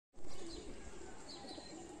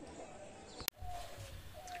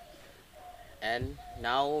And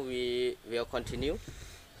now we will continue.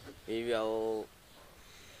 We will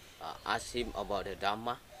ask him about the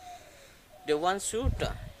Dhamma. The one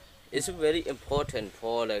Sutta is very important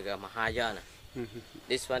for like Mahayana.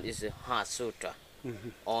 This one is a Heart Sutra,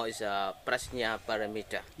 or is a Prajña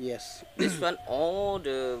Paramitta. Yes. This one, all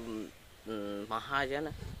the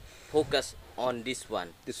Mahayana focus on this one.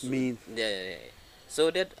 This mean. So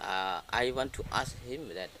that I want to ask him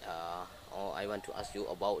that, or I want to ask you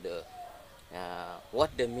about the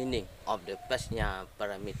what the meaning of the Prajña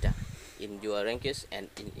Paramitta in your language and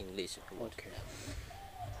in English. Okay.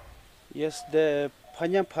 Yes, the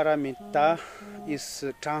Prajña Paramitta is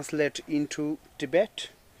translated into Tibet.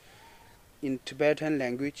 In Tibetan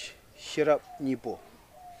language, Shirap Nipo.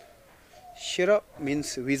 Shirap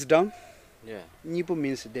means wisdom. Yeah. Nipo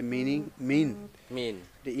means the meaning, mean. Mean.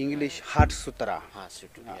 The English Heart Sutra. Heart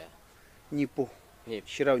Sutra. Yeah. Nipo. Nip.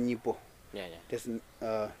 Shirap Nipo. Yeah, yeah. That's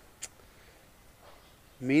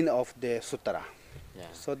mean of the sutra. Yeah.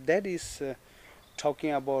 So that is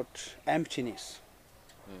talking about emptiness.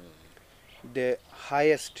 The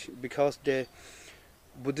highest, because the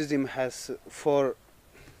Buddhism has four,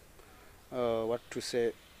 what to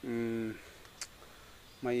say, my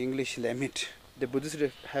English limit. The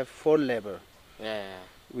Buddhists have four level. Yeah,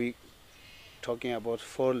 We talking about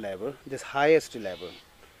four level. This highest level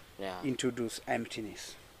yeah. introduce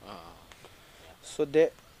emptiness. Yeah. So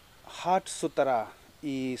the Heart Sutra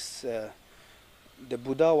is the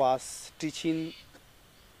Buddha was teaching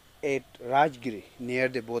at Rajgiri near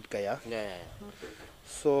the Bodh Gaya. Yeah, yeah.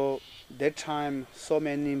 So that time so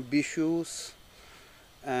many bhikshus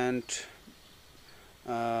and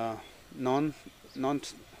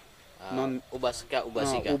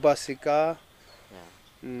Ubasika.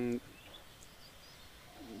 Yeah.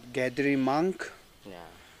 Gathering monk, Yeah.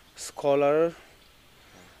 scholar,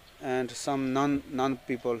 and some non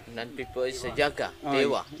people. Non-people is a Yaga,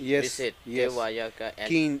 Deva. Yes, Visit yes. Deva Yaga and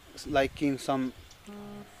King, like king, some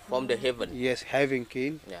from the heaven. yes, having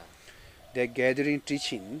king. Yeah. They're gathering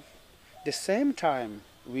teaching. The same time,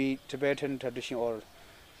 we Tibetan tradition or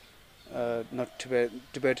not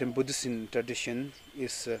Tibetan Buddhism tradition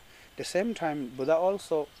is the same time Buddha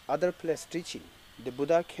also other place teaching. The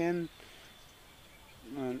Buddha can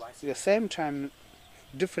the same time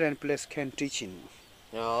different place can teaching.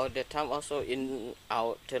 No, that time also in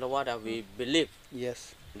our Theravada we believe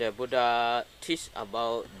Yes. the Buddha teach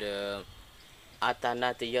about the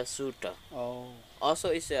Atanatya Sutta. Oh. Also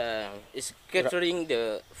is gathering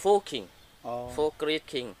the four king, Oh. four great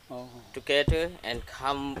king Oh. together and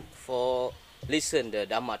come for listen the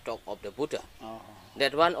Dhamma talk of the Buddha. Oh.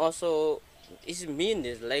 That one also is mean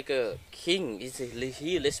is like a king is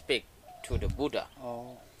he respect to the Buddha.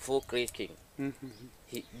 Oh. Four great king.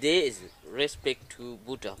 Mm-hmm. There is respect to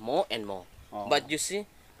Buddha more and more. Oh. But you see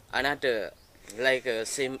another like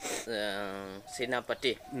same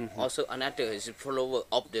Senapati, also another is follower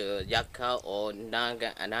of the Yaka or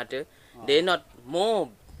Naga, another. They not more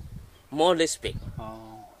respect,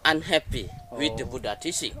 Oh. unhappy with the Buddha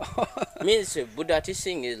teaching. Means Buddha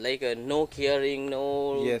teaching is like no caring,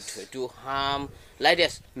 no Yes. to harm, like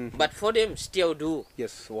this. But for them still do.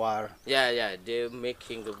 Yes, war. Yeah, they're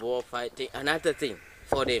making the war fighting, another thing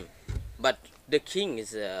for them. But the king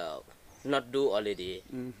is not do already,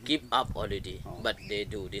 give up already, but they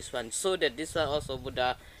do this one. So that this one also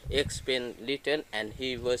Buddha explain little and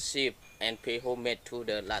he worship and pay homage to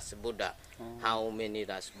the last Buddha. How many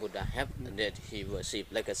last Buddha have that he worship,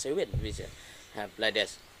 like a seven we have like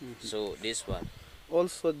this. So this one.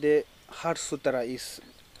 Also the Heart Sutra is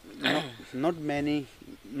not many,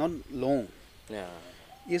 not long. Yeah.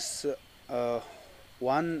 Is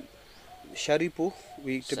one Sharipu,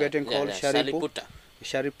 we Tibetan call Sharipu, Sariputta.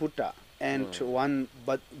 Shariputta, and one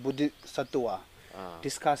Bodhisattva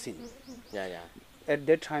discussing. Yeah. At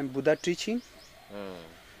that time, Buddha teaching.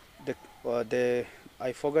 The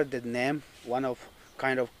I forgot the name. One of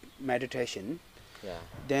kind of meditation. Yeah.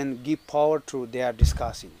 Then give power to their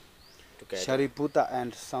discussing. Together. Shariputta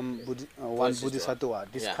and some one Bodhisattva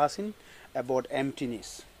discussing about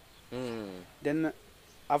emptiness. Then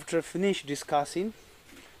after finish discussing,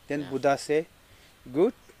 then Buddha say,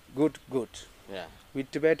 good. Yeah. With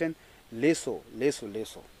Tibetan, leso.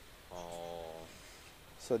 Oh.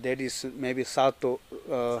 So that is maybe Satu.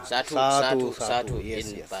 Satu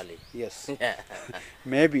Yes, in yes. Bali. Yes. Yeah.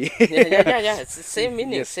 Maybe. yeah. It's the same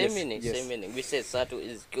meaning. Yes, same yes, meaning. yes. Same meaning. We say Satu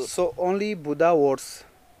is good. So only Buddha words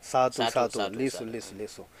Satu, Satu,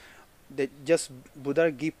 leso. That just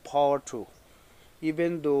Buddha give power to.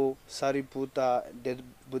 Even though Sariputta, the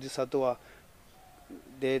Bodhisattva,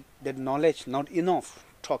 that knowledge not enough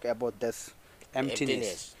talk about this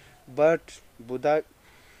emptiness. But Buddha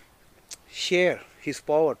share his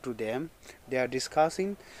power to them. They are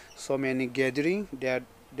discussing, so many gathering. The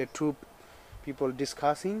two people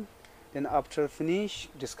discussing. Then after finish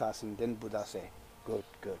discussing, then Buddha say, good,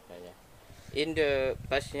 good. In the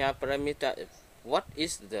Prajña Paramitta, what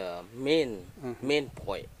is the main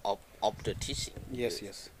point of the teaching? Yes,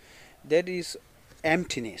 yes. That is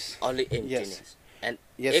emptiness. Only emptiness. Yes. And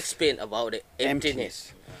Yes. explain about the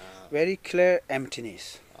emptiness. Very clear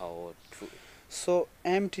emptiness. Oh, true. So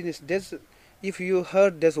emptiness. If you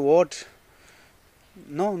heard this word,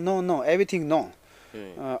 no, everything no.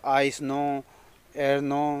 Eyes no, air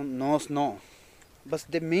no, nose no. But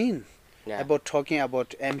they mean about talking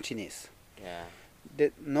about emptiness. Yeah.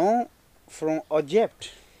 The no from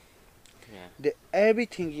object. Yeah.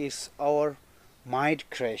 Everything is our mind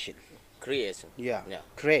creation. Creation. Yeah. Yeah.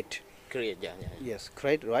 Create. Create. Yeah. Yeah. Yes,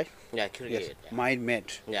 create, right? Yeah. Create. Yes. Yeah. Mind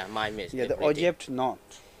made. Yeah. Mind made. Yeah, the object not.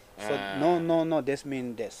 So no. This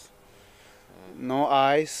mean this. No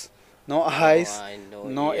eyes, no eye,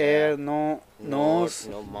 no ear, air, no nose,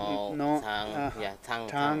 no mouth, no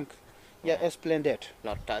tongue. Yeah, explain that.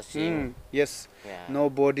 Not touching. Yes. Yeah. No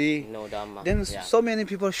body. No dhamma. Then so many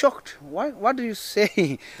people shocked. What do you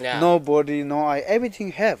say? No body, no eye,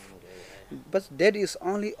 everything have. But that is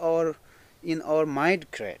only in our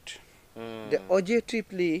mind create. The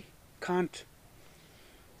objectively can't.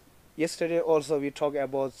 Yesterday also we talked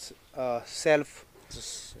about self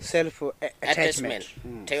attachment.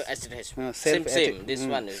 Attachment. Same. This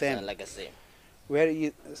one is like a same.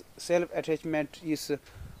 Where self attachment is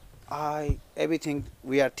I, everything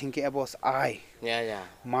we are thinking about I. Yeah.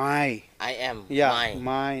 My. I am. Yeah.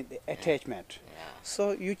 My attachment. Yeah.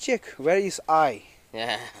 So you check where is I.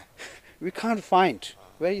 Yeah. We can't find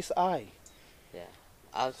where is I.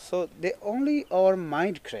 Yeah. So they only our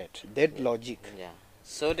mind create that logic. Yeah.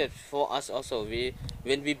 So that for us also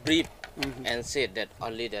when we breathe and say that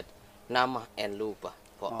only that nama and lupa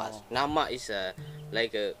for us. Nama is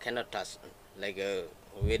like cannot touch, like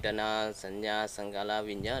Vedana, Sanya, Sangala,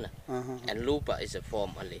 Vijnana. And lupa is a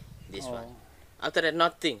form only, this one. After that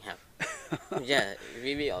nothing happen. Yeah,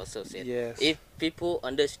 we also said. Yes. If people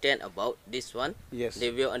understand about this one, yes,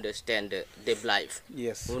 they will understand the life.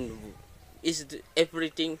 Yes.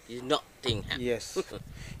 Everything is nothing happen. Yes.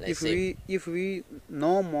 if we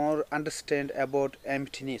no more understand about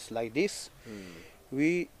emptiness like this,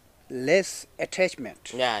 we less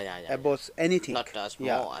attachment. About anything. Not as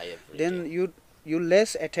more. Then you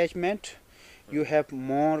less attachment, you have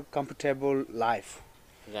more comfortable life,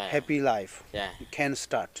 happy life. You can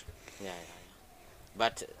start.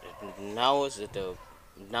 But nowadays,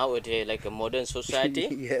 like a modern society,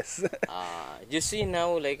 yes. You see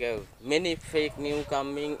now like many fake news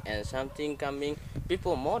coming and something coming.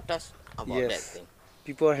 People more touch about that thing.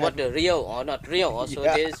 People have what the real or not real. Also,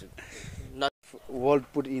 there's not world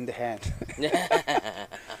put in the hand.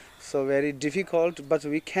 So very difficult, but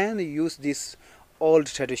we can use this old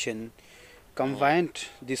tradition, combined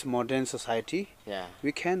this modern society.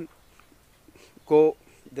 We can go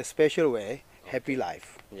the special way, happy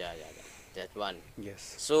life. That one.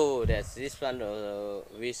 Yes. So that's this one.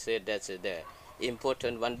 We said that's the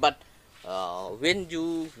important one. But when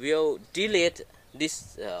you will delete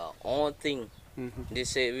this all thing, we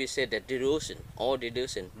say that delusion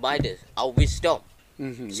by our wisdom.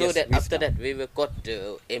 So that after that we will got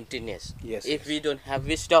the emptiness. If we don't have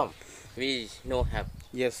wisdom, we don't have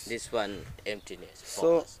this one emptiness.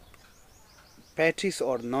 So practice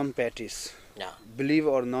or non-practice, believer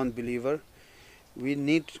or non-believer, we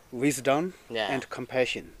need wisdom and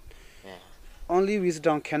compassion. Only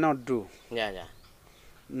wisdom cannot do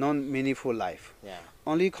non-meaningful life.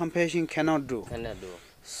 Only compassion cannot do.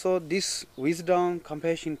 So this wisdom,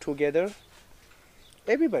 compassion together,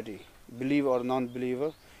 everybody, believer or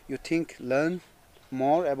non-believer, you think, learn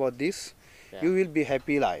more about this, you will be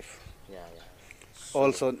happy life.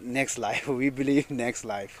 Also next life, we believe next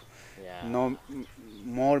life. No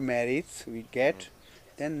more merits we get,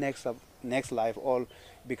 then next life all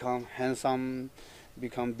become handsome,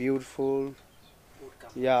 become beautiful.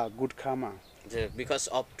 Good karma. Because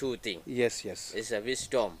of two things. Yes. It's a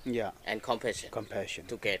wisdom and compassion.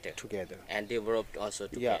 Together. And developed also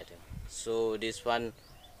together. So this one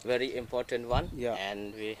very important one.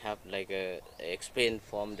 And we have like explained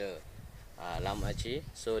from the Lamaji,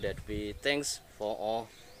 so that we thanks for all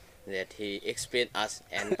that he explained us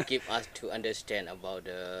and give us to understand about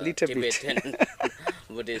the Tibetan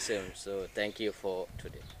Buddhism. So thank you for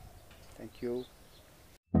today. Thank you.